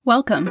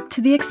Welcome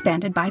to the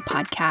Expanded By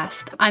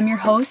podcast. I'm your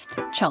host,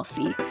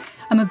 Chelsea.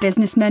 I'm a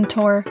business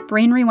mentor,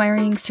 brain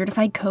rewiring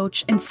certified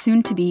coach, and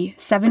soon to be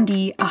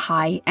 7D, a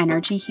high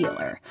energy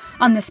healer.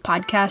 On this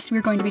podcast,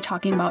 we're going to be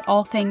talking about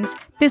all things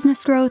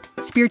business growth,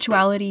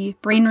 spirituality,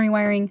 brain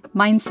rewiring,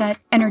 mindset,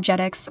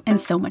 energetics, and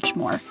so much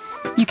more.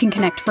 You can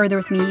connect further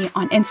with me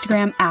on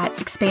Instagram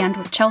at Expand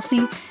with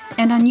Chelsea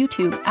and on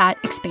YouTube at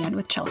Expand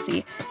with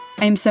Chelsea.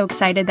 I am so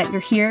excited that you're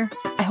here.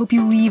 I hope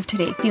you leave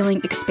today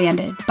feeling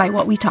expanded by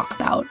what we talk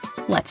about.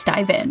 Let's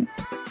dive in.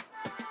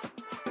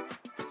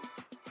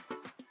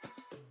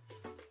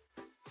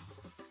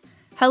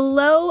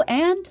 Hello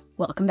and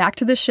welcome back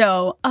to the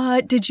show.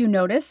 Did you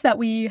notice that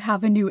we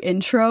have a new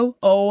intro?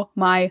 Oh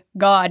my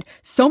God.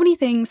 So many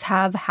things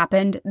have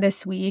happened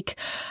this week.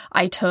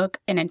 I took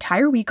an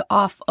entire week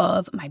off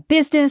of my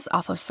business,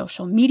 off of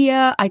social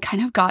media. I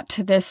kind of got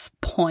to this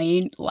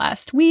point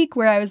last week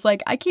where I was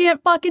like, I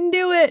can't fucking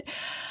do it.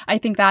 I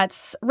think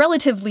that's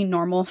relatively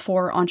normal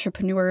for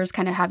entrepreneurs,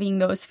 kind of having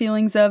those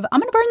feelings of, I'm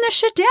going to burn this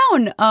shit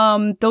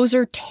down. Those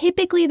are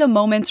typically the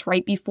moments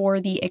right before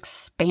the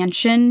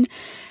expansion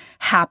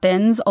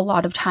happens. A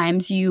lot of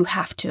times you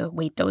have to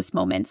wait those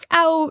moments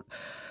out,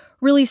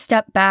 really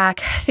step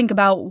back, think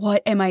about,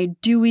 what am I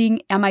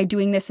doing? Am I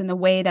doing this in the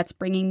way that's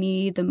bringing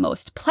me the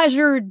most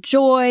pleasure,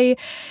 joy?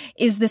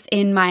 Is this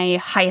in my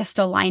highest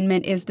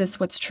alignment? Is this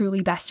what's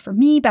truly best for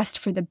me, best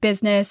for the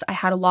business? I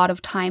had a lot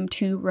of time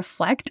to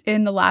reflect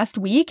in the last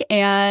week,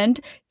 and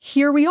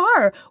here we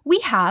are. We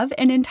have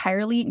an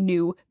entirely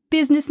new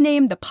business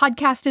name. The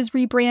podcast is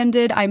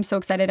rebranded. I'm so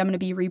excited. I'm going to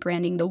be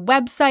rebranding the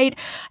website.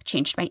 I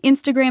changed my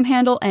Instagram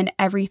handle and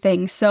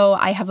everything. So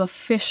I have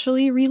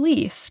officially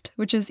released,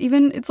 which is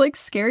even, it's like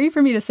scary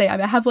for me to say.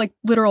 I have like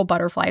literal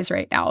butterflies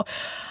right now.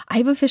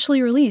 I've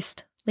officially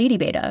released Lady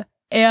Beta.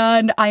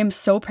 And I'm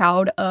so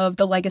proud of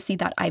the legacy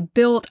that I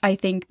built. I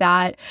think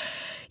that,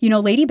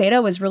 Lady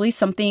Beta was really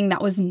something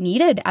that was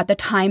needed at the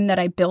time that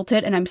I built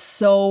it. And I'm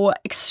so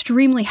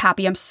extremely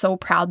happy. I'm so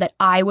proud that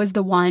I was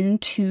the one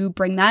to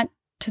bring that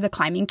to the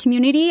climbing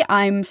community.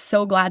 I'm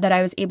so glad that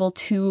I was able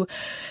to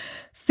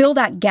fill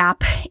that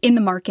gap in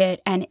the market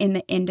and in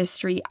the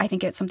industry. I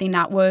think it's something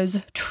that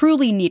was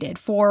truly needed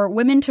for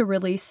women to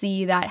really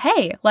see that,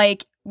 hey,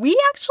 like, we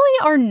actually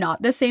are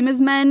not the same as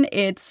men.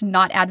 It's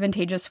not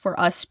advantageous for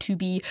us to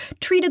be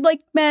treated like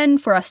men,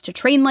 for us to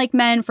train like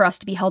men, for us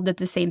to be held at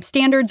the same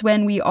standards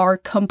when we are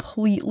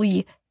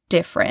completely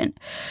different.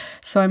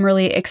 So I'm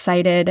really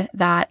excited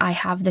that I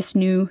have this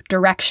new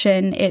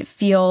direction. It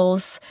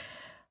feels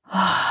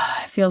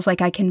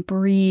like I can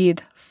breathe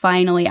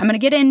finally. I'm going to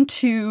get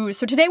into,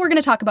 so today we're going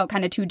to talk about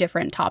kind of two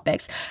different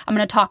topics. I'm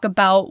going to talk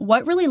about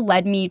what really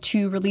led me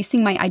to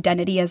releasing my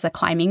identity as a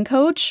climbing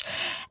coach,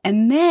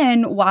 and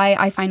then why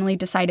I finally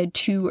decided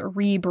to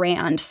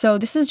rebrand. So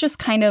this is just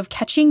kind of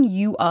catching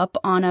you up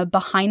on a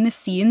behind the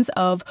scenes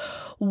of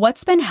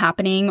what's been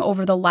happening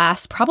over the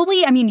last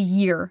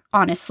year,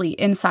 honestly,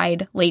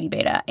 inside Lady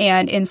Beta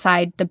and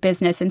inside the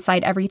business,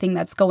 inside everything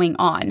that's going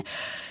on.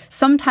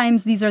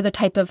 Sometimes these are the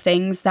type of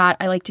things that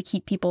I like to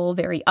keep people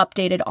very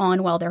updated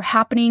on while they're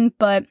happening,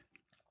 but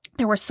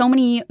there were so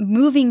many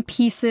moving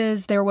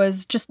pieces.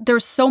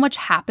 There's so much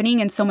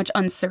happening and so much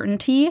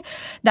uncertainty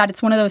that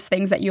it's one of those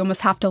things that you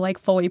almost have to like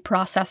fully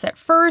process at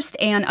first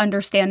and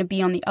understand and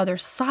be on the other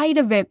side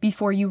of it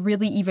before you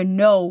really even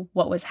know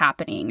what was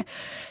happening.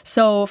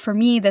 So for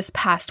me, this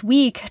past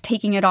week,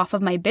 taking it off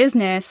of my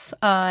business,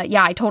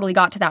 I totally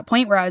got to that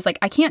point where I was like,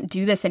 I can't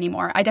do this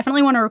anymore. I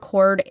definitely want to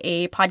record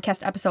a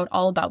podcast episode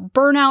all about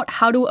burnout,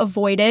 how to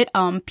avoid it.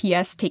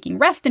 P.S. Taking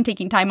rest and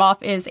taking time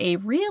off is a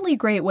really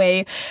great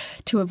way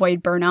to avoid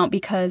burnout,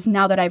 because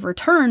now that I've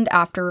returned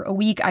after a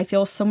week, I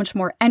feel so much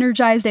more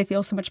energized. I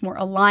feel so much more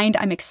aligned.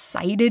 I'm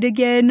excited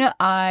again.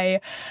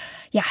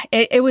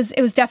 It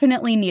was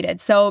definitely needed.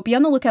 So be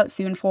on the lookout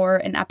soon for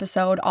an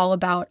episode all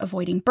about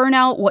avoiding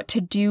burnout, what to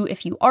do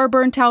if you are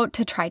burnt out,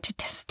 to try to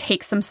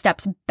take some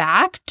steps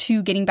back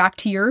to getting back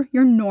to your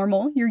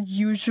normal, your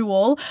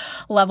usual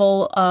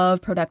level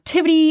of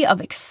productivity,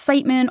 of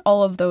excitement,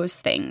 all of those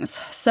things.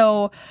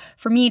 So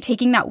for me,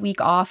 taking that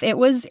week off, it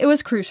was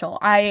crucial.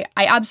 I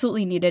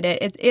absolutely needed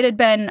it. It had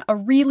been a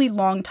really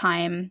long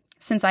time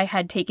since I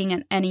had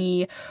taken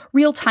any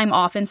real time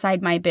off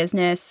inside my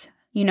business.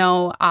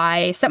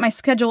 I set my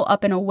schedule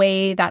up in a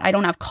way that I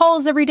don't have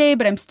calls every day,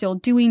 but I'm still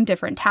doing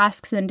different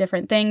tasks and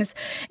different things.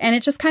 And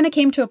it just kind of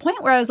came to a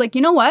point where I was like,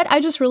 you know what? I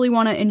just really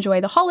want to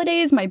enjoy the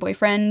holidays. My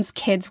boyfriend's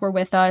kids were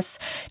with us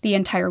the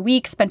entire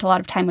week, spent a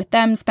lot of time with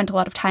them, spent a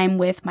lot of time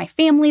with my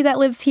family that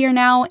lives here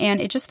now. And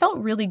it just felt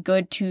really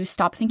good to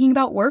stop thinking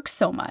about work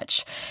so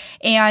much.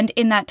 And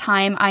in that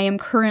time, I am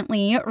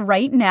currently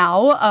right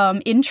now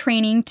in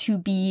training to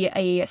be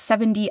a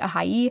 7D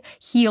Ahai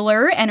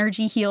healer,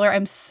 energy healer.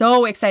 I'm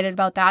so excited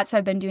about that. So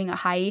I've been doing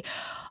Ahai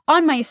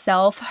on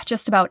myself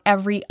just about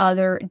every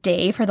other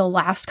day for the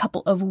last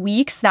couple of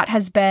weeks. That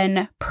has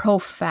been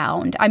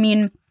profound. I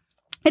mean,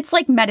 It's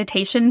like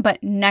meditation,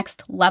 but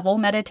next level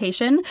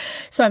meditation.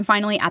 So I'm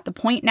finally at the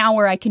point now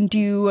where I can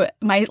do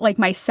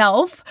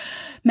myself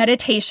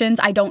meditations.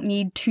 I don't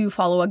need to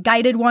follow a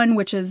guided one,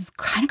 which is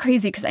kind of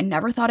crazy because I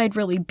never thought I'd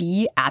really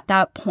be at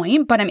that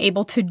point, but I'm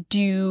able to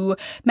do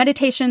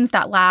meditations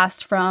that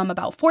last from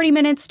about 40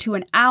 minutes to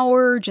an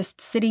hour, just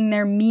sitting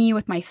there, me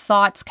with my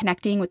thoughts,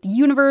 connecting with the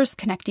universe,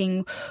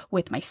 connecting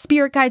with my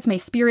spirit guides, my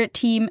spirit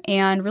team,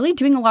 and really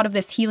doing a lot of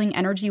this healing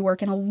energy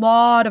work. And a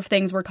lot of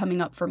things were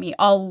coming up for me,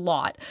 a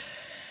lot.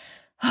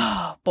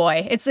 Oh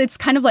boy, it's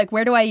kind of like,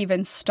 where do I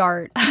even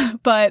start?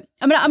 But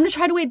I'm gonna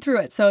try to wade through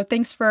it. So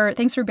thanks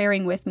for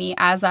bearing with me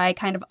as I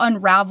kind of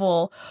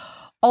unravel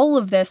all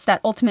of this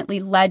that ultimately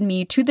led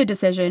me to the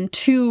decision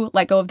to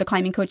let go of the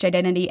climbing coach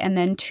identity and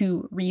then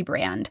to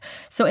rebrand.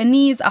 So in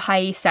these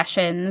Ahai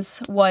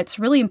sessions, what's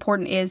really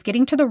important is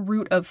getting to the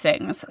root of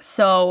things.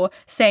 So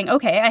saying,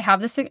 okay, I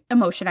have this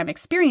emotion, I'm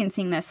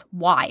experiencing this.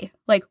 Why?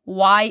 Like,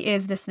 why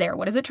is this there?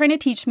 What is it trying to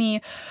teach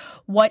me?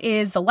 What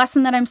is the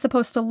lesson that I'm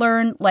supposed to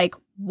learn? Like,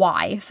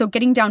 why? So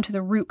getting down to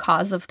the root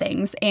cause of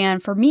things.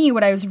 And for me,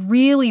 what I was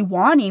really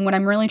wanting, what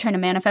I'm really trying to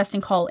manifest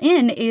and call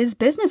in is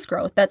business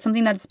growth. That's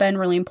something that's been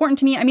really important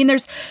to me. I mean,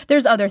 there's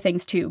other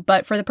things too,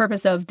 but for the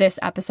purpose of this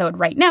episode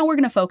right now, we're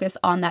going to focus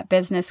on that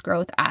business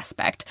growth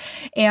aspect.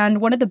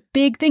 And one of the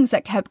big things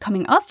that kept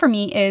coming up for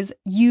me is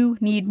you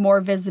need more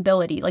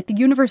visibility. Like the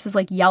universe is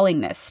like yelling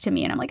this to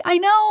me. And I'm like, I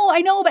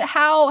know, but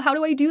how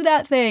do I do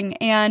that thing?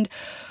 And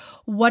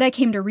what I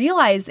came to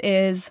realize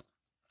is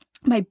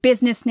my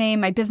business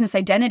name, my business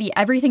identity,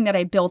 everything that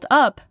I built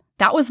up,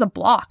 that was the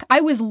block. I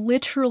was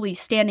literally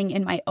standing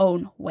in my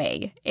own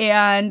way.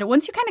 And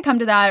once you kind of come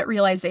to that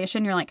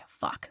realization, you're like,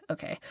 fuck,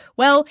 okay.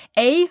 Well,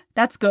 A,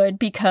 that's good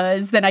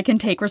because then I can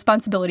take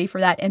responsibility for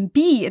that. And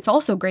B, it's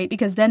also great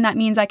because then that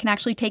means I can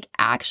actually take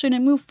action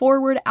and move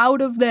forward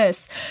out of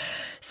this.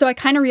 So I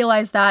kind of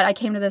realized that. I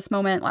came to this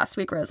moment last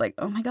week where I was like,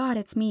 oh my God,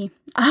 it's me.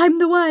 I'm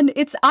the one.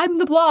 I'm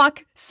the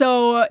block.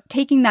 So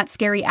taking that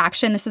scary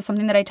action, this is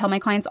something that I tell my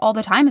clients all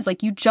the time, is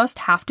like, you just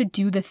have to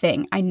do the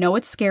thing. I know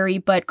it's scary,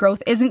 but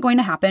growth isn't going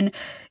to happen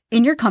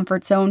in your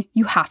comfort zone.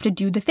 You have to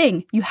do the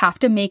thing. You have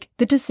to make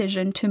the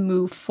decision to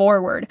move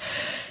forward.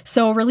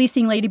 So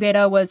releasing Lady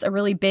Beta was a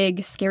really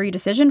big, scary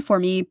decision for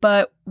me.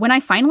 But when I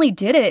finally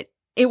did it,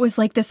 it was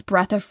like this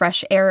breath of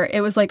fresh air.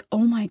 It was like,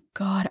 oh my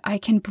God, I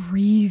can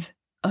breathe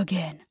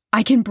again.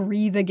 I can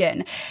breathe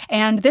again.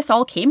 And this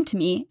all came to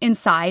me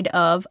inside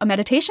of a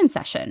meditation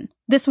session.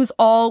 This was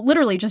all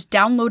literally just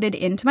downloaded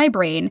into my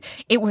brain.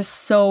 It was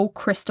so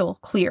crystal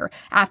clear.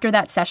 After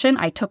that session,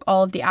 I took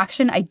all of the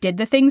action. I did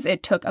the things.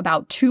 It took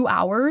about 2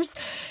 hours,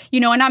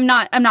 and I'm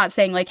not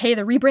saying like, hey,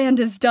 the rebrand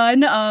is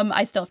done.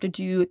 I still have to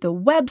do the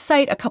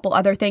website, a couple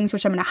other things,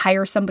 which I'm going to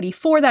hire somebody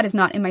for. That is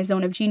not in my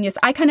zone of genius.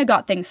 I kind of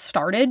got things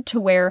started to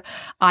where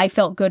I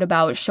felt good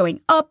about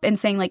showing up and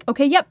saying like,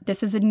 okay, yep,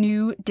 this is a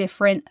new,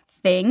 different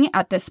thing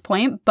at this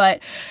point,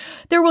 but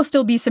there will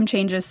still be some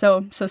changes.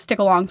 So stick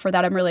along for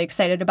that. I'm really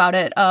excited about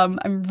it.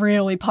 I'm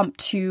really pumped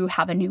to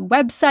have a new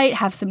website,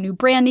 have some new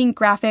branding,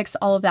 graphics,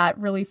 all of that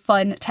really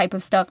fun type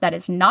of stuff that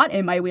is not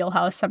in my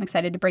wheelhouse. I'm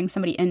excited to bring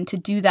somebody in to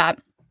do that.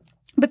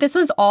 But this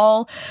was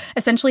all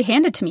essentially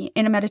handed to me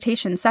in a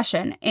meditation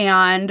session.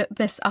 And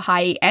this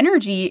Ahai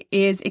energy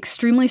is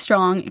extremely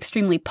strong,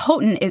 extremely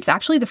potent. It's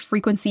actually the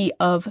frequency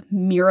of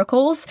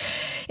miracles.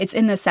 It's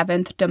in the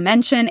 7th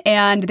dimension.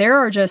 And there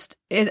are just,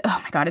 oh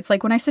my God, it's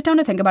like when I sit down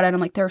to think about it,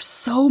 I'm like, there are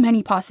so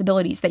many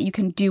possibilities that you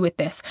can do with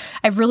this.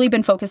 I've really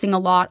been focusing a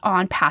lot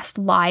on past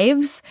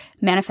lives,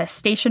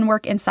 manifestation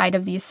work inside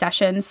of these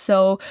sessions.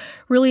 So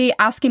really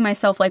asking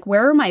myself, like,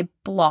 where are my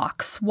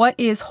blocks? What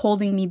is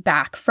holding me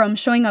back from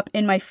showing up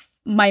in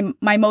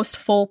my most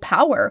full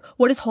power?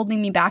 What is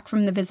holding me back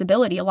from the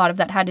visibility? A lot of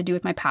that had to do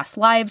with my past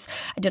lives.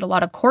 I did a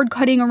lot of cord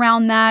cutting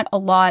around that, a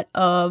lot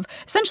of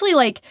essentially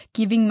like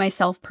giving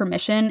myself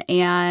permission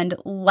and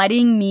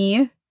letting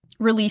me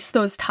release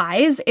those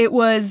ties. It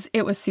was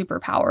super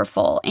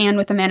powerful. And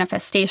with the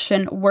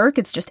manifestation work,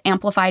 it's just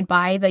amplified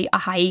by the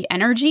Ahai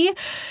energy.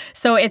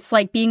 So it's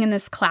like being in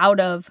this cloud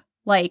of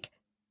like,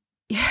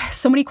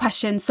 so many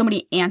questions, so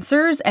many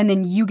answers, and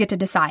then you get to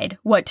decide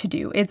what to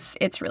do.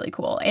 It's really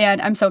cool. And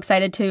I'm so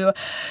excited to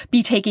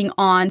be taking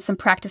on some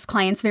practice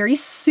clients very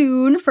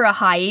soon for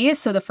Ahai.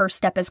 So the first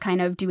step is kind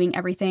of doing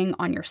everything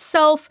on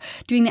yourself,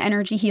 doing the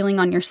energy healing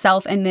on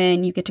yourself, and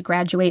then you get to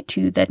graduate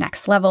to the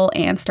next level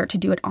and start to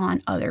do it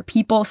on other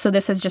people. So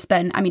this has just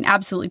been,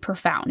 absolutely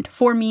profound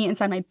for me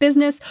inside my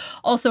business,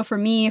 also for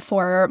me,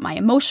 for my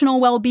emotional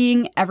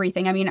well-being,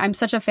 everything. I'm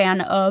such a fan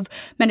of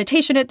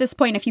meditation at this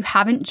point. If you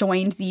haven't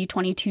joined the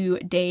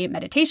 22-day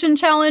meditation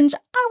challenge,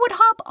 I would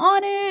hop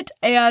on it.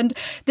 And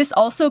this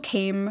also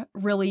came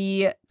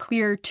really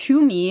clear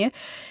to me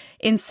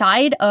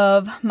inside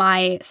of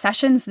my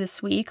sessions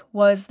this week,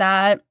 was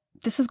that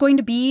this is going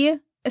to be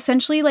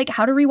essentially like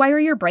how to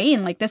rewire your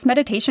brain. Like this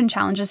meditation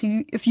challenge is,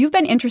 if you've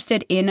been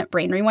interested in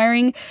brain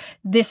rewiring,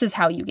 this is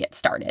how you get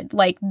started.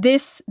 Like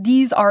these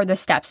are the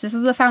steps. This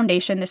is the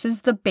foundation. This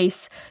is the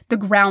base, the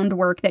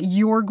groundwork that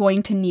you're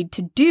going to need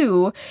to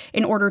do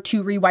in order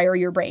to rewire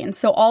your brain.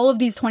 So all of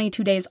these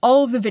 22 days,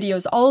 all of the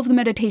videos, all of the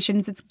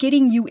meditations, it's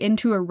getting you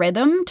into a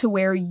rhythm to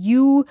where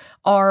you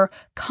are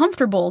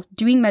comfortable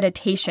doing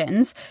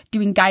meditations,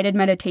 doing guided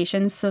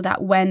meditations, so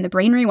that when the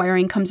brain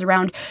rewiring comes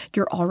around,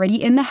 you're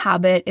already in the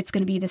habit. It's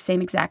going to be the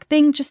same exact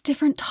thing, just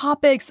different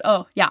topics.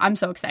 Oh yeah, I'm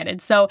so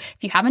excited. So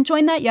if you haven't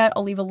joined that yet,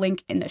 I'll leave a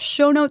link in the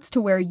show notes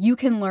to where you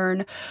can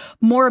learn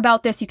more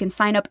about this. You can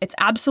sign up. It's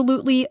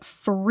absolutely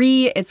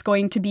free. It's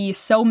going to be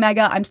so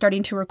mega. I'm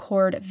starting to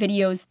record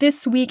videos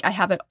this week. I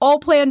have it all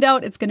planned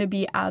out. It's going to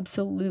be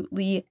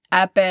absolutely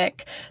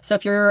epic. So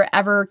if you're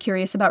ever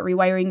curious about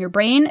rewiring your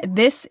brain,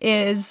 this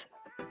is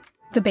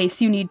the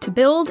base you need to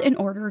build in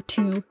order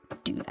to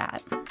do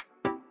that.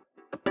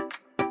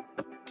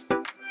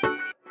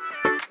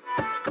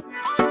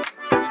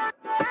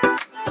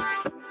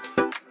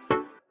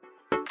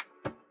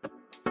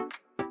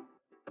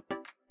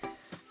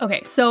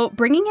 Okay, so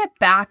bringing it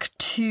back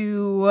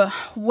to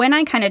when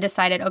I kind of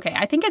decided, okay,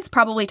 I think it's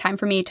probably time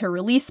for me to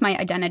release my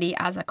identity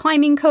as a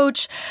climbing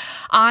coach.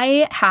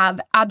 I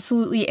have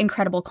absolutely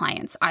incredible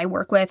clients. I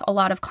work with a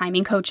lot of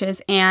climbing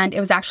coaches, and it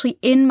was actually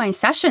in my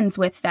sessions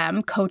with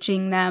them,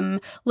 coaching them,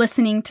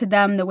 listening to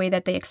them, the way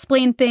that they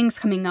explain things,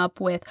 coming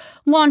up with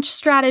launch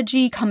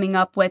strategy, coming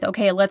up with,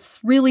 okay, let's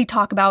really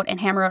talk about and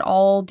hammer out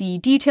all the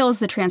details,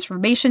 the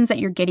transformations that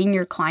you're getting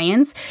your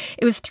clients.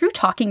 It was through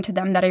talking to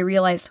them that I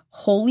realized,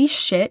 holy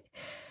shit,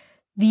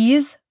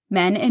 these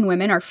men and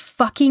women are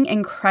fucking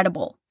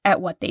incredible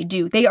at what they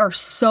do. They are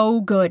so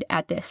good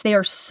at this. They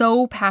are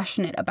so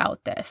passionate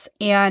about this.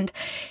 And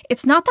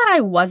it's not that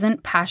I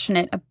wasn't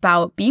passionate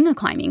about being a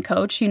climbing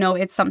coach. You know,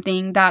 it's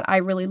something that I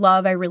really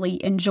love. I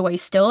really enjoy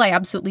still. I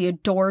absolutely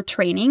adore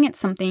training. It's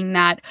something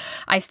that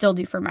I still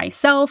do for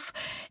myself.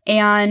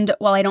 And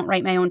while I don't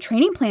write my own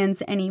training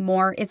plans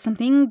anymore, it's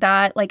something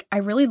that like I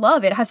really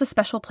love. It has a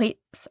special place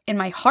in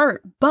my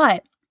heart,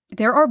 but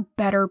there are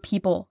better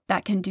people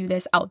that can do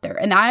this out there.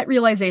 And that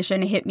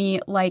realization hit me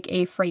like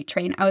a freight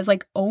train. I was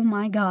like, oh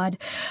my God,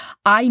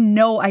 I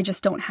know I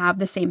just don't have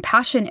the same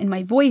passion in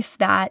my voice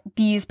that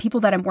these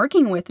people that I'm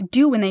working with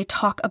do when they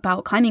talk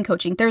about climbing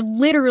coaching. They're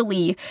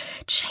literally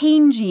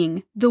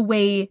changing the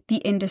way the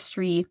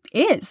industry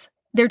is.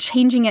 They're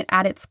changing it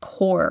at its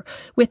core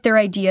with their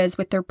ideas,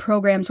 with their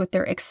programs, with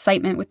their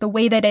excitement, with the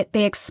way that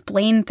they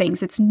explain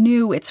things. It's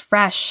new, it's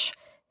fresh.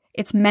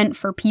 It's meant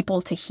for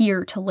people to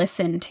hear, to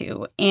listen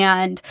to.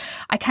 And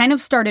I kind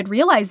of started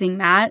realizing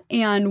that.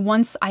 And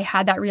once I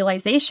had that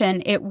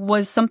realization, it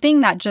was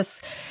something that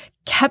just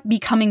kept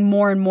becoming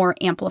more and more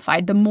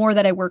amplified. The more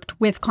that I worked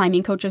with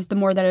climbing coaches, the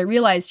more that I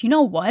realized, you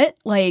know what?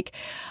 Like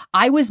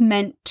I was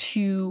meant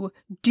to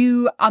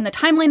do on the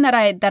timeline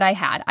that I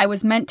had, I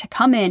was meant to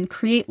come in,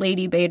 create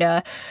Lady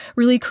Beta,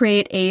 really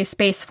create a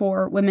space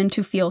for women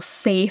to feel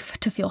safe,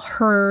 to feel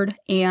heard,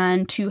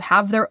 and to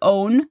have their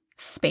own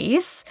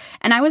space.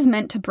 And I was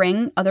meant to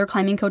bring other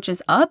climbing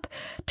coaches up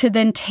to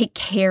then take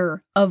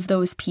care of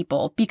those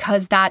people,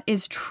 because that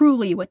is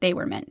truly what they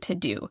were meant to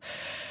do.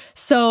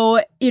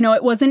 So, you know,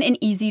 it wasn't an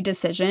easy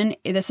decision.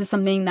 This is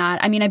something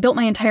that, I mean, I built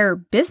my entire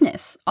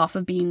business off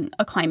of being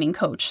a climbing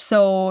coach.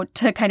 So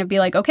to kind of be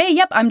like, okay,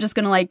 yep, I'm just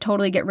going to like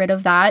totally get rid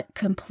of that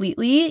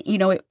completely. You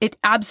know, it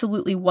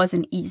absolutely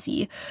wasn't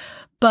easy.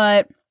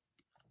 But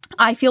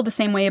I feel the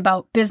same way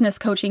about business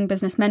coaching,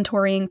 business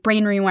mentoring,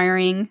 brain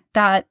rewiring,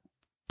 that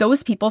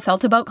those people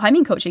felt about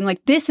climbing coaching.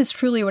 Like, this is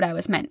truly what I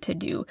was meant to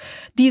do.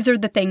 These are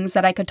the things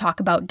that I could talk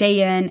about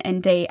day in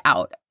and day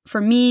out.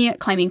 For me,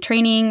 climbing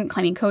training,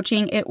 climbing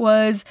coaching, it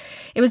was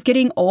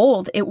getting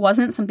old. It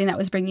wasn't something that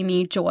was bringing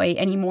me joy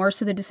anymore.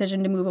 So the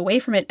decision to move away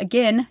from it,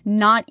 again,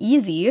 not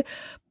easy.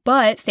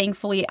 But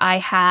thankfully, I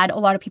had a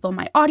lot of people in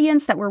my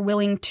audience that were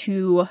willing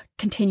to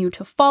continue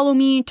to follow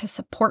me, to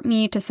support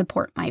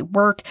my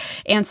work,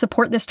 and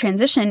support this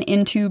transition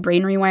into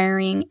brain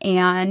rewiring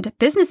and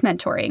business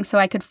mentoring. So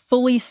I could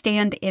fully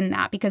stand in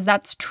that, because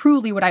that's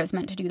truly what I was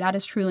meant to do. That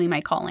is truly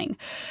my calling.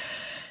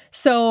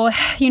 So,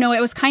 you know,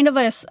 it was kind of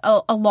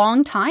a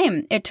long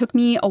time. It took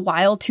me a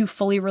while to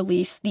fully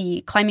release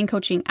the climbing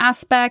coaching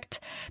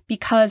aspect,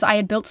 because I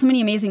had built so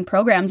many amazing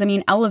programs. I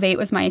mean, Elevate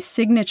was my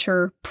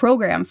signature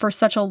program for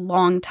such a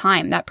long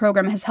time. That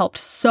program has helped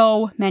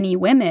so many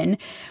women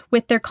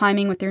with their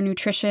climbing, with their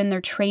nutrition,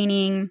 their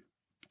training,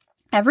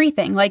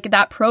 everything. Like,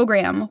 that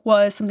program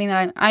was something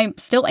that I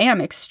still am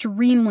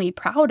extremely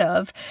proud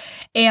of.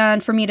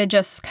 And for me to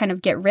just kind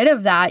of get rid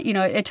of that, you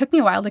know, it took me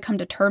a while to come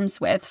to terms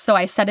with. So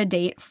I set a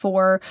date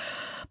for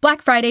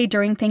Black Friday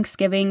during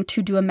Thanksgiving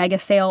to do a mega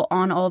sale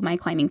on all of my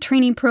climbing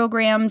training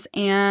programs.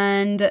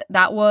 And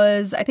that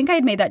was, I think I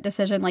had made that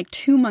decision like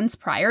 2 months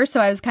prior. So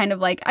I was kind of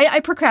like, I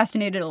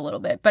procrastinated a little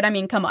bit, but I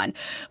mean, come on.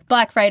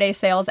 Black Friday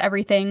sales,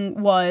 everything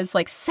was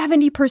like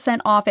 70%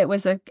 off. It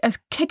was a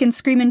kick and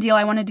screaming deal.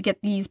 I wanted to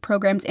get these programs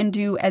programs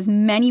into as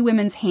many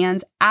women's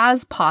hands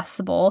as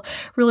possible,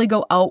 really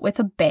go out with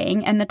a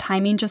bang, and the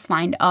timing just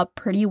lined up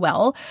pretty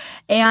well.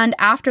 And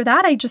after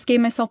that, I just gave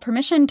myself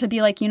permission to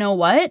be like, you know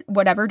what,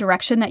 whatever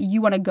direction that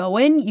you want to go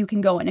in, you can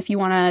go in. If you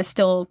want to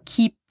still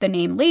keep the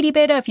name Lady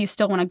Beta, if you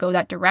still want to go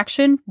that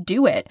direction,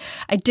 do it.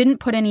 I didn't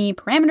put any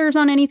parameters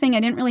on anything. I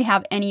didn't really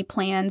have any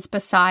plans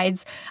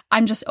besides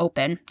I'm just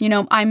open.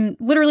 I'm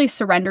literally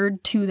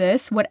surrendered to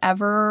this,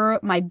 whatever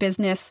my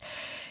business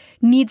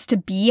needs to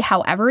be,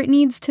 however it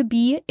needs to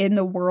be in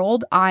the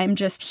world. I'm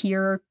just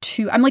here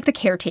I'm like the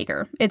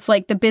caretaker. It's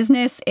like the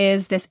business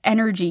is this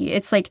energy.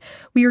 It's like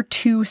we are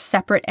two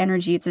separate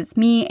energies. It's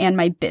me and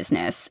my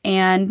business.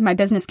 And my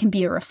business can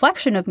be a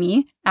reflection of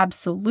me,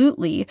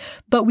 absolutely.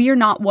 But we are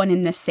not one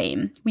and the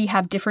same. We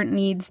have different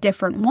needs,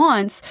 different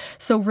wants.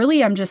 So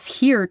really, I'm just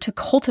here to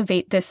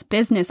cultivate this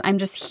business. I'm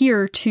just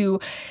here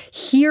to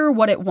hear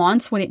what it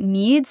wants, what it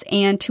needs,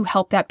 and to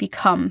help that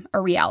become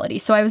a reality.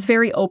 So I was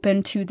very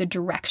open to the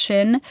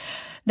direction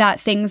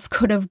that things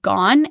could have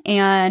gone.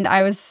 And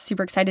I was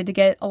super excited to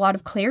get a lot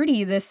of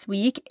clarity this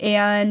week.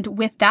 And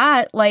with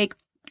that,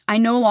 I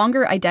no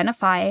longer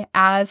identify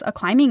as a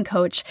climbing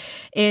coach.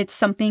 It's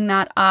something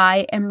that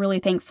I am really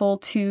thankful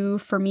to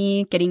for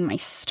me getting my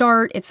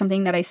start. It's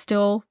something that I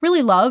still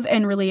really love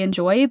and really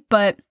enjoy,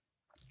 but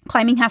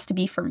climbing has to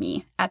be for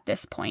me at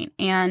this point.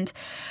 And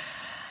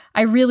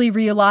I really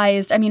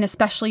realized,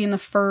 especially in the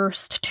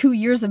first 2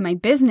 years of my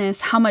business,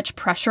 how much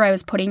pressure I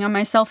was putting on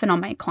myself and on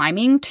my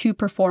climbing to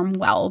perform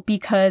well,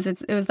 because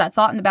it was that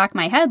thought in the back of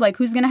my head, like,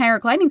 who's going to hire a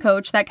climbing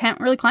coach that can't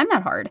really climb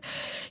that hard,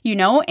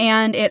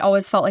 And it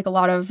always felt like a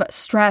lot of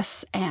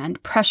stress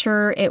and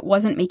pressure. It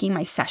wasn't making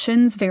my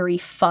sessions very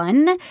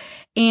fun.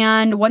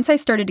 And once I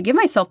started to give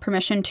myself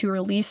permission to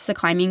release the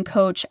climbing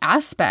coach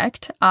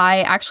aspect,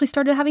 I actually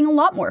started having a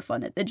lot more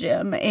fun at the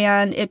gym.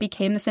 And it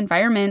became this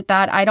environment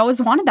that I'd always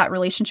wanted, that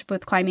relationship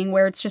with climbing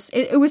where it's just,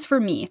 it was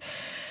for me.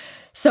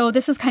 So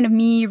this is kind of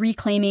me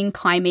reclaiming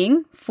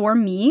climbing for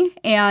me,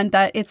 and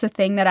that it's a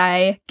thing that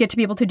I get to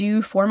be able to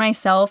do for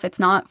myself. It's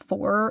not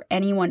for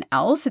anyone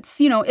else. It's,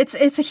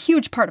 it's a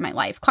huge part of my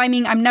life.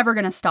 Climbing, I'm never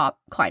going to stop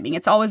climbing.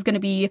 It's always going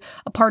to be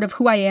a part of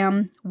who I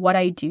am, what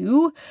I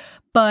do.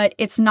 But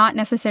it's not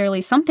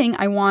necessarily something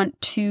I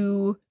want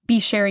to be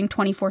sharing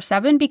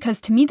 24/7, because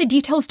to me, the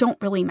details don't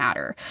really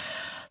matter.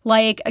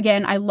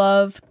 Again, I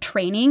love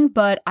training,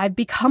 but I've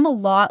become a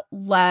lot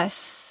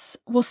less,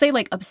 we'll say,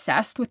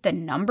 obsessed with the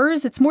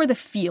numbers. It's more the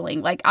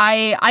feeling.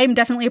 I am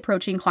definitely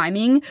approaching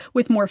climbing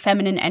with more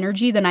feminine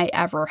energy than I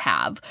ever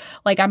have.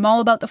 I'm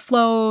all about the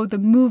flow, the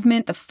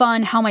movement, the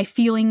fun. How am I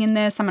feeling in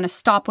this? I'm going to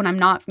stop when I'm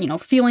not,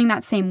 feeling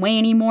that same way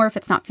anymore, if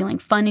it's not feeling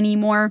fun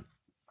anymore.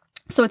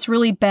 So it's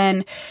really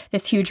been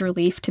this huge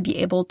relief to be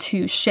able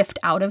to shift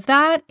out of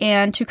that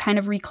and to kind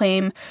of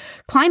reclaim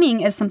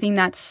climbing as something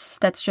that's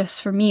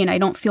just for me. And I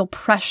don't feel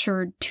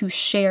pressured to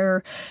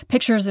share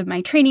pictures of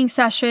my training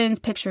sessions,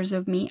 pictures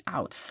of me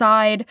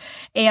outside.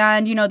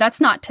 And,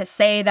 that's not to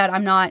say that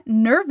I'm not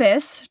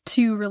nervous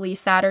to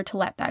release that or to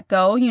let that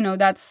go.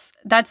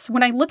 That's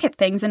when I look at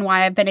things and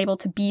why I've been able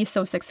to be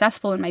so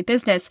successful in my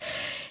business.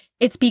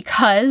 It's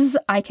because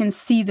I can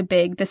see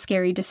the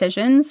scary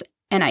decisions,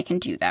 and I can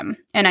do them.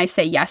 And I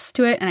say yes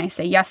to it, and I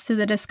say yes to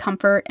the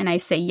discomfort, and I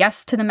say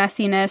yes to the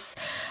messiness.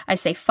 I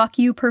say, fuck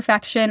you,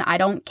 perfection. I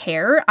don't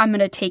care. I'm going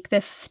to take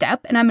this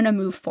step and I'm going to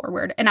move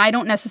forward. And I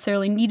don't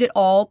necessarily need it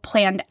all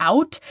planned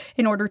out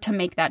in order to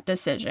make that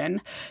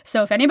decision.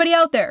 So if anybody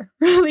out there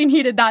really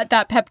needed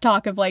that pep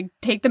talk of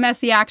take the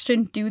messy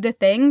action, do the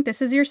thing,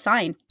 this is your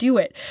sign. Do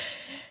it.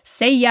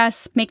 Say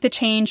yes, make the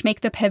change,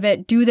 make the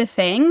pivot, do the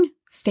thing.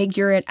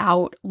 Figure it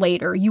out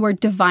later. You are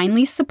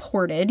divinely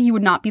supported. You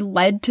would not be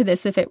led to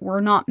this if it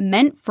were not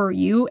meant for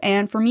you.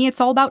 And for me,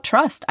 it's all about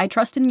trust. I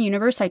trust in the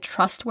universe. I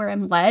trust where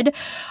I'm led.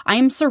 I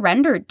am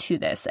surrendered to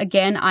this.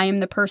 Again, I am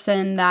the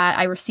person that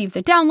I receive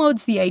the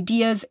downloads, the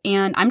ideas,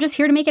 and I'm just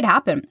here to make it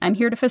happen. I'm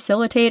here to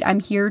facilitate. I'm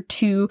here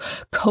to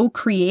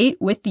co-create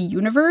with the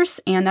universe.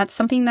 And that's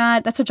something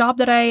that's a job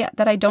that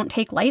I don't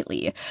take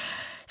lightly.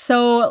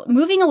 So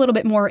moving a little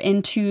bit more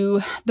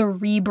into the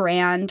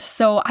rebrand.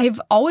 So I've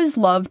always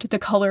loved the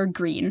color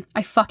green.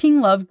 I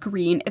fucking love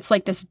green. It's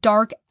like this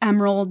dark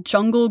emerald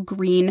jungle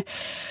green.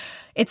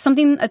 It's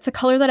a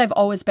color that I've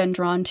always been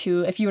drawn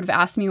to. If you would have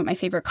asked me what my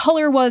favorite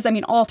color was,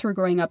 all through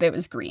growing up, it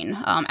was green.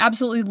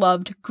 Absolutely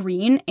loved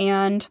green.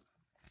 And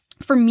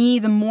for me,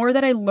 the more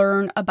that I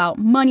learn about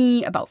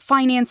money, about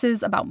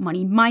finances, about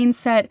money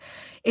mindset,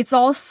 it's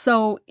all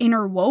so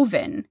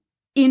interwoven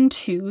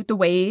into the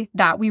way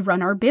that we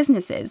run our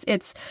businesses.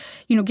 It's,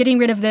 getting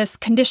rid of this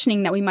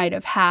conditioning that we might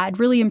have had,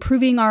 really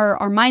improving our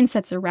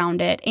mindsets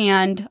around it.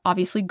 And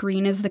obviously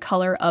green is the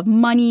color of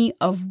money,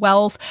 of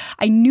wealth.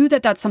 I knew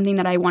that that's something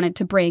that I wanted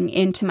to bring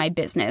into my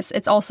business.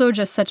 It's also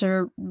just such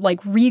a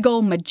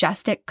regal,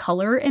 majestic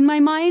color in my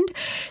mind.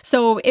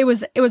 So it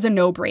was a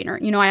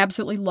no-brainer. I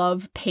absolutely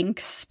love pink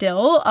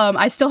still.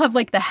 I still have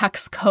the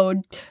hex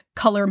code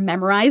color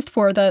memorized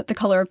for the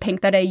color of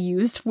pink that I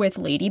used with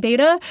Lady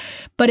Beta,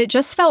 but it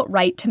just felt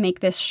right to make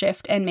this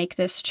shift and make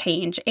this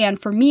change. And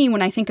for me,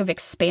 when I think of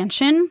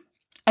expansion,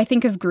 I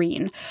think of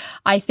green.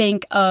 I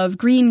think of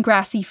green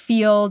grassy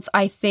fields.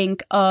 I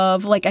think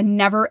of like a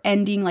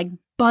never-ending, like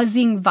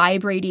buzzing,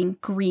 vibrating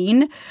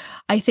green.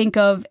 I think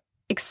of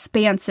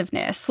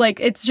expansiveness. Like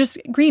it's just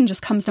green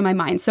just comes to my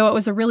mind. So it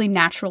was a really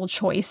natural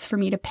choice for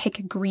me to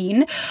pick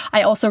green.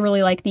 I also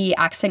really like the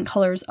accent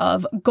colors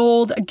of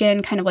gold.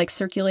 Again, kind of like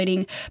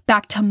circulating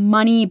back to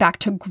money, back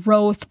to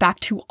growth, back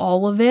to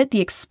all of it,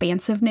 the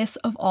expansiveness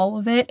of all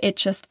of it. It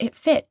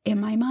fit in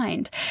my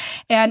mind.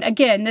 And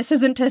again, this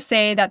isn't to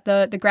say that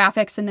the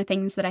graphics and the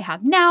things that I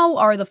have now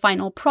are the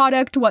final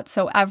product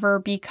whatsoever,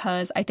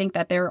 because I think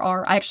that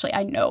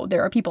I know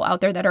there are people out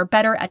there that are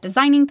better at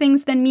designing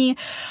things than me.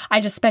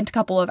 I just spent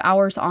a couple of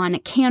hours on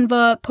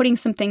Canva, putting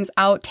some things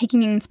out,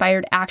 taking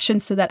inspired action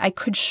so that I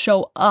could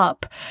show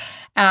up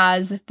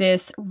as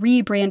this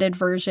rebranded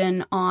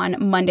version on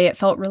Monday. It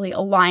felt really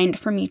aligned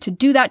for me to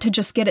do that, to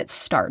just get it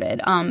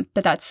started.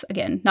 But that's,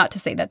 again, not to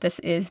say that this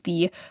is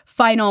the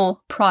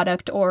final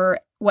product or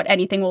what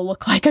anything will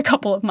look like a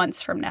couple of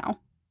months from now.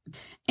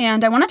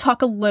 And I want to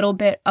talk a little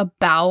bit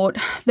about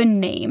the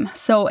name.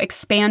 So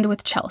Expand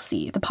with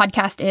Chelsea. The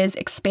podcast is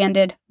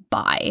Expanded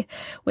By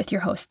with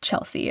your host,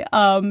 Chelsea.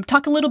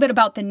 Talk a little bit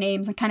about the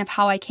names and kind of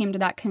how I came to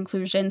that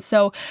conclusion.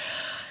 So,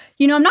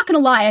 I'm not going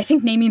to lie, I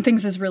think naming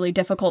things is really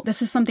difficult.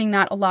 This is something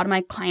that a lot of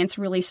my clients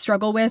really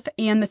struggle with.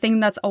 And the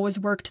thing that's always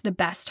worked the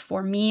best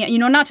for me,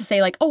 not to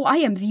say like, oh, I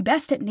am the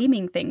best at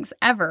naming things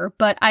ever,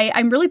 but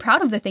I'm really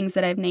proud of the things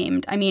that I've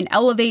named. I mean,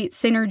 Elevate,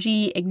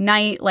 Synergy,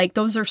 Ignite, like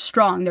those are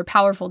strong. They're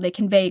powerful. They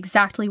convey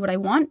exactly what I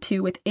want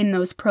to within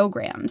those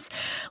programs.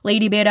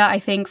 Lady Beta, I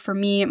think for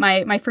me,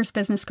 my first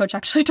business coach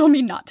actually told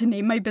me not to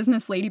name my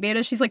business Lady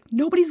Beta. She's like,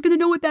 nobody's going to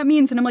know what that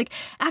means. And I'm like,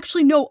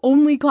 actually, no,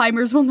 only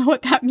climbers will know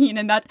what that means.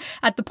 And that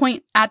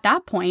at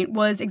that point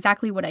was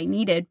exactly what I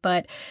needed.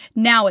 But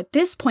now at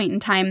this point in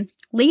time,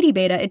 Lady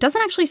Beta, it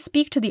doesn't actually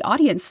speak to the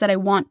audience that I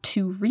want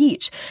to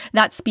reach.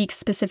 That speaks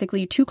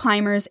specifically to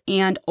climbers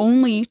and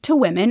only to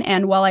women.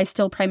 And while I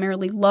still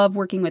primarily love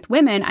working with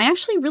women, I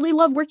actually really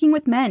love working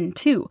with men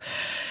too.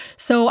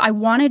 So I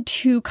wanted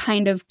to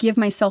kind of give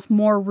myself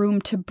more room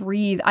to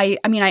breathe. I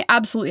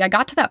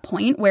got to that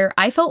point where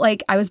I felt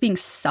like I was being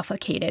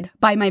suffocated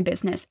by my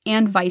business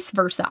and vice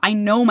versa. I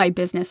know my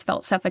business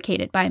felt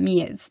suffocated by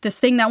me. It's this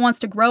thing that wants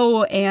to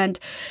grow and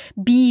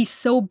be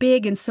so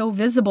big and so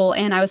visible.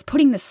 And I was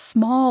putting this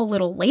small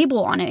little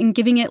label on it and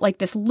giving it like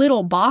this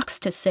little box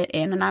to sit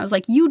in. And I was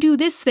like, you do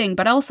this thing,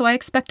 but also I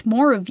expect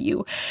more of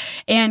you.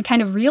 And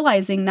kind of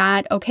realizing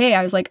that, okay,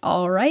 I was like,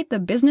 all right, the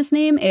business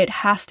name, it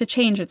has to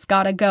change. It's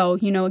got to go.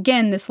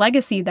 Again, this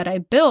legacy that I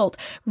built,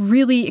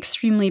 really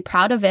extremely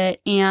proud of it.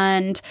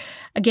 And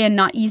again,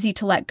 not easy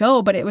to let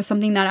go, but it was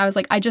something that I was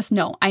like,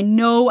 I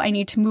know I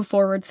need to move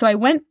forward. So I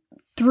went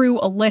through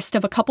a list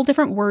of a couple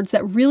different words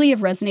that really have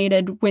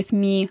resonated with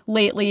me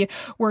lately.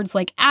 Words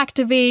like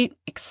activate,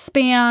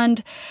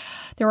 expand.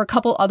 There were a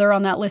couple other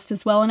on that list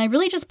as well. And I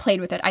really just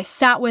played with it. I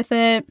sat with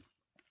it.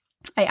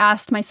 I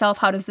asked myself,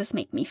 how does this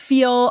make me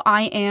feel?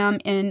 I am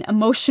an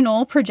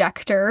emotional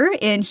projector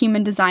in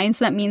human design.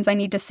 So that means I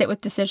need to sit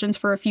with decisions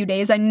for a few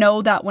days. I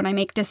know that when I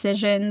make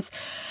decisions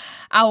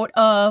out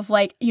of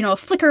a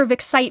flicker of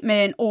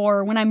excitement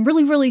or when I'm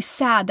really, really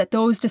sad, that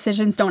those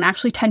decisions don't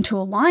actually tend to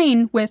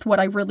align with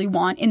what I really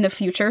want in the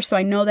future. So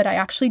I know that I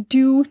actually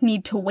do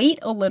need to wait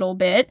a little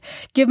bit,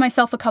 give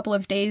myself a couple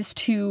of days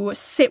to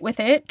sit with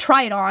it,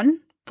 try it on,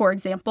 for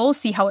example,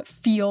 see how it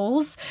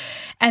feels,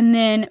 and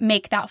then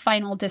make that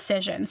final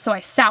decision. So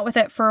I sat with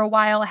it for a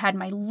while. I had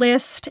my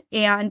list,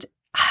 and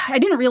I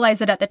didn't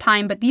realize it at the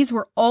time, but these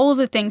were all of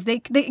the things. They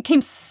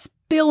came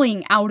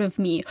spilling out of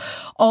me,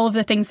 all of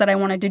the things that I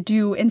wanted to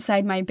do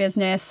inside my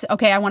business.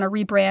 Okay, I want to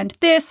rebrand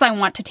this. I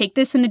want to take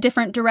this in a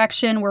different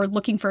direction. We're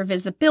looking for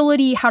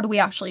visibility. How do we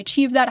actually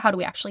achieve that? How do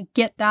we actually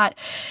get that?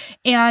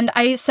 And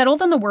I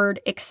settled on the word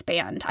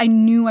expand. I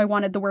knew I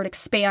wanted the word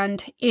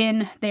expand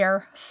in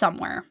there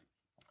somewhere.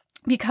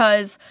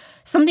 Because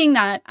something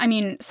that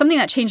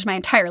changed my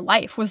entire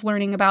life was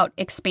learning about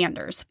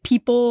expanders,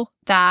 people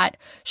that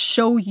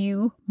show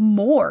you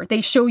more. They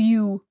show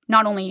you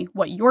not only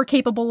what you're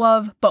capable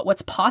of, but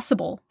what's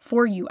possible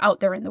for you out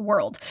there in the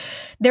world.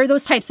 They're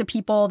those types of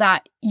people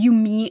that you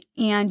meet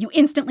and you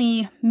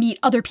instantly meet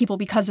other people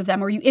because of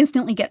them, or you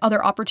instantly get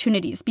other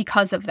opportunities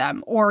because of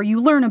them, or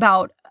you learn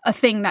about a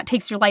thing that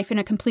takes your life in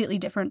a completely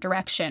different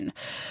direction.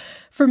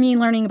 For me,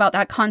 learning about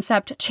that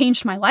concept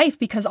changed my life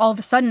because all of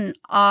a sudden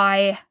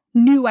I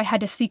knew I had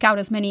to seek out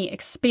as many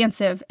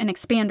expansive and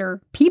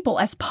expander people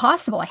as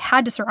possible. I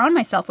had to surround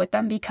myself with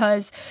them,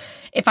 because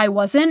if I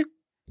wasn't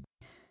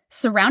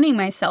surrounding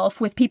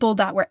myself with people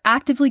that were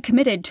actively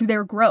committed to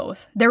their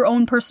growth, their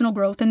own personal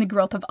growth and the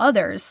growth of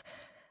others,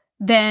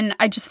 then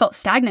I just felt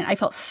stagnant. I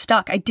felt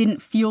stuck. I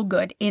didn't feel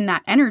good in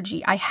that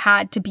energy. I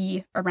had to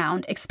be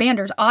around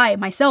expanders. I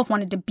myself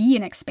wanted to be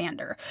an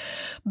expander.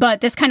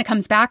 But this kind of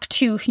comes back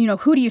to,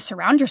 who do you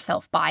surround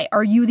yourself by?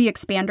 Are you the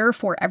expander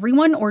for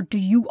everyone, or do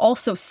you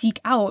also seek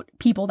out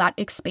people that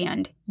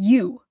expand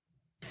you?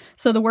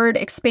 So the word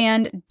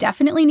expand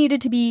definitely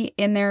needed to be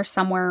in there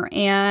somewhere.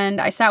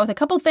 And I sat with a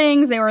couple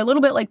things. They were a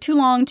little bit like too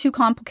long, too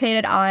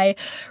complicated. I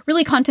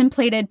really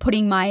contemplated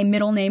putting my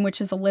middle name,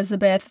 which is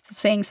Elizabeth,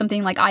 saying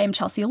something like I am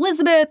Chelsea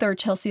Elizabeth or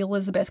Chelsea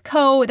Elizabeth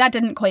Co. That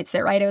didn't quite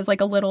sit right. It was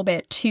like a little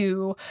bit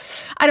too,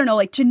 I don't know,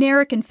 like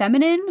generic and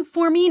feminine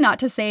for me. Not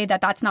to say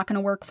that that's not going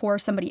to work for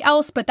somebody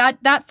else, but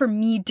that for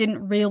me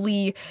didn't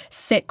really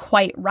sit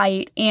quite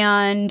right.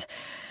 And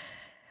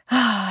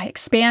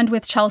expand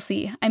with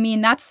Chelsea. I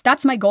mean,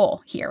 that's my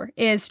goal here,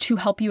 is to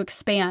help you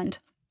expand.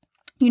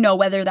 You know,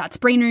 whether that's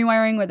brain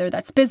rewiring, whether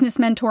that's business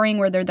mentoring,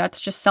 whether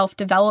that's just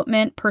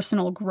self-development,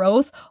 personal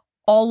growth,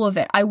 all of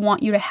it. I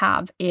want you to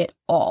have it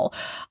all.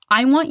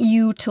 I want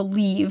you to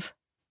leave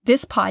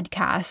this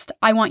podcast.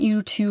 I want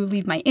you to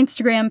leave my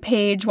Instagram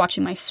page,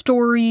 watching my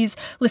stories,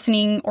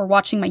 listening or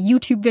watching my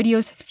YouTube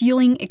videos,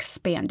 feeling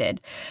expanded,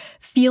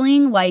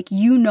 feeling like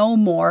you know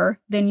more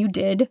than you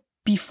did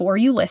before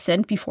you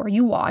listened, before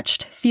you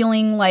watched,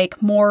 feeling like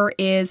more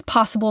is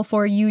possible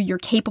for you, you're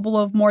capable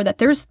of more, that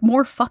there's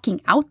more fucking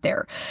out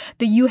there,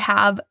 that you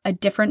have a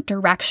different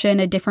direction,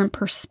 a different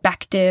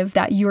perspective,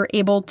 that you're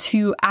able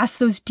to ask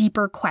those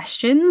deeper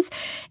questions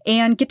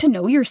and get to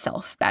know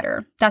yourself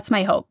better. That's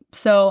my hope.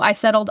 So I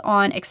settled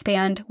on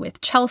Expand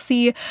with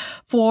Chelsea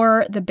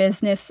for the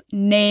business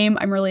name.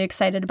 I'm really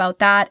excited about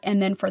that.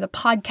 And then for the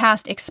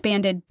podcast,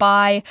 Expanded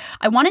By,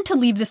 I wanted to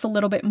leave this a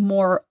little bit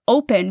more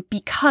open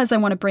because I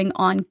want to bring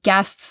on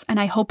guests,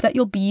 and I hope that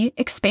you'll be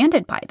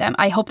expanded by them.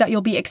 I hope that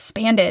you'll be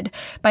expanded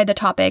by the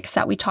topics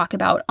that we talk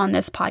about on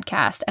this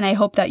podcast, and I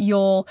hope that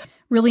you'll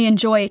really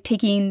enjoy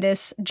taking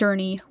this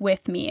journey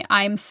with me.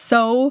 I'm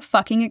so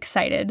fucking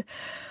excited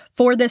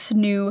for this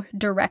new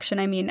direction.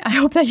 I mean, I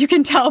hope that you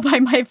can tell by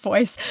my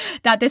voice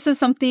that this is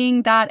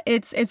something that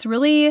it's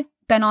really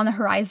been on the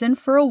horizon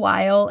for a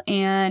while,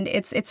 and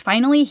it's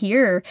finally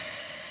here.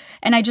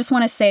 And I just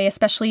want to say,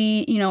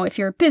 especially, you know, if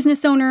you're a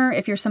business owner,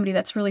 if you're somebody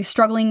that's really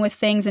struggling with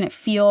things and it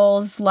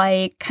feels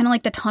like kind of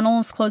like the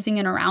tunnel's closing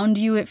in around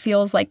you, it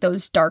feels like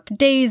those dark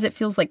days, it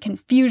feels like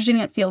confusion,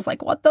 it feels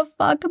like, what the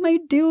fuck am I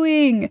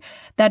doing?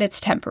 That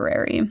it's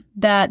temporary,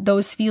 that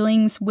those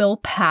feelings will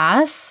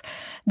pass,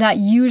 that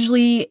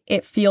usually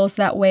it feels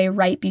that way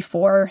right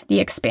before the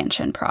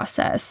expansion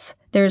process.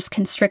 There's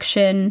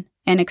constriction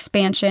and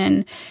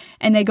expansion,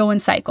 and they go in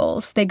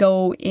cycles, they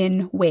go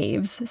in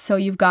waves. So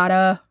you've got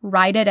to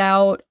ride it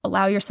out,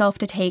 allow yourself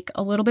to take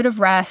a little bit of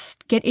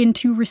rest, get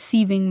into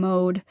receiving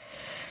mode,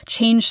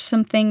 change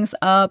some things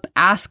up,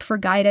 ask for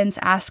guidance,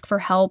 ask for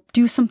help,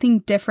 do something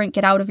different,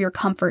 get out of your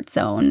comfort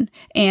zone,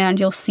 and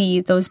you'll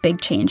see those big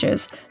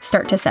changes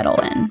start to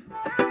settle in.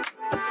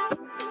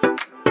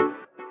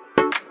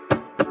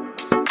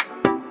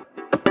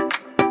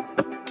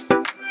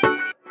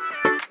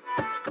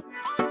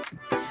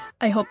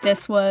 I hope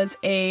this was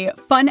a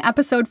fun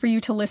episode for you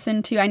to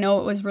listen to. I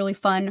know it was really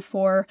fun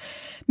for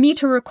me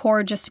to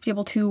record, just to be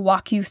able to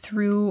walk you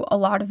through a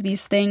lot of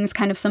these things,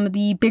 kind of some of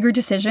the bigger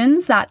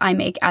decisions that I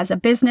make as a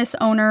business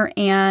owner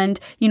and,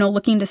 you know,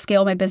 looking to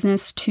scale my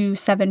business to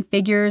 7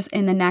 figures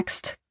in the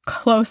next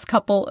close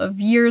couple of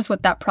years,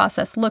 what that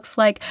process looks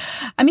like.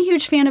 I'm a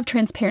huge fan of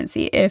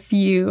transparency. If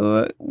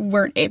you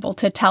weren't able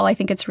to tell, I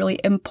think it's really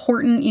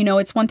important. You know,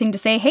 it's one thing to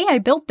say, hey, I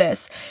built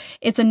this.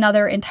 It's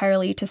another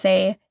entirely to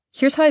say,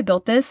 here's how I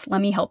built this.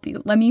 Let me help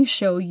you. Let me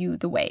show you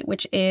the way,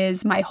 which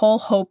is my whole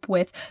hope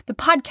with the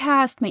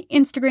podcast, my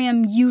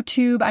Instagram,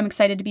 YouTube. I'm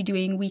excited to be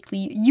doing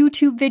weekly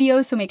YouTube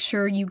videos, so make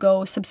sure you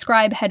go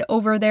subscribe, head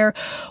over there,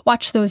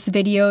 watch those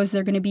videos.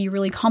 They're going to be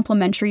really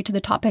complimentary to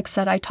the topics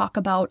that I talk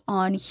about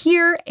on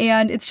here,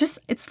 and it's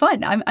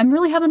fun. I'm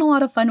really having a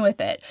lot of fun with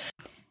it.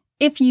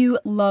 If you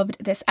loved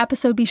this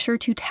episode, be sure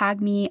to tag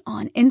me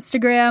on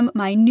Instagram.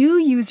 My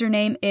new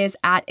username is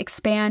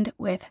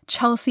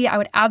 @expandwithchelsea. I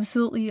would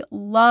absolutely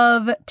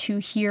love to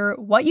hear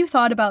what you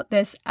thought about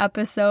this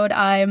episode.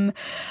 I'm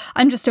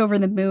just over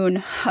the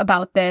moon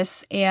about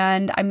this,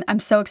 and I'm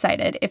so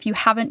excited. If you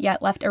haven't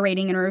yet left a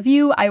rating and a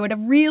review, I would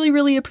have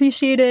really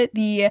appreciated it.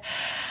 The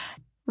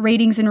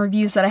ratings and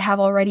reviews that I have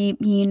already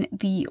mean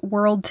the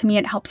world to me.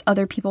 It helps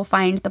other people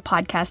find the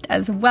podcast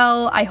as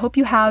well. I hope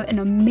you have an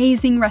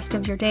amazing rest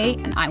of your day,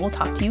 and I will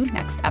talk to you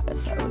next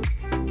episode.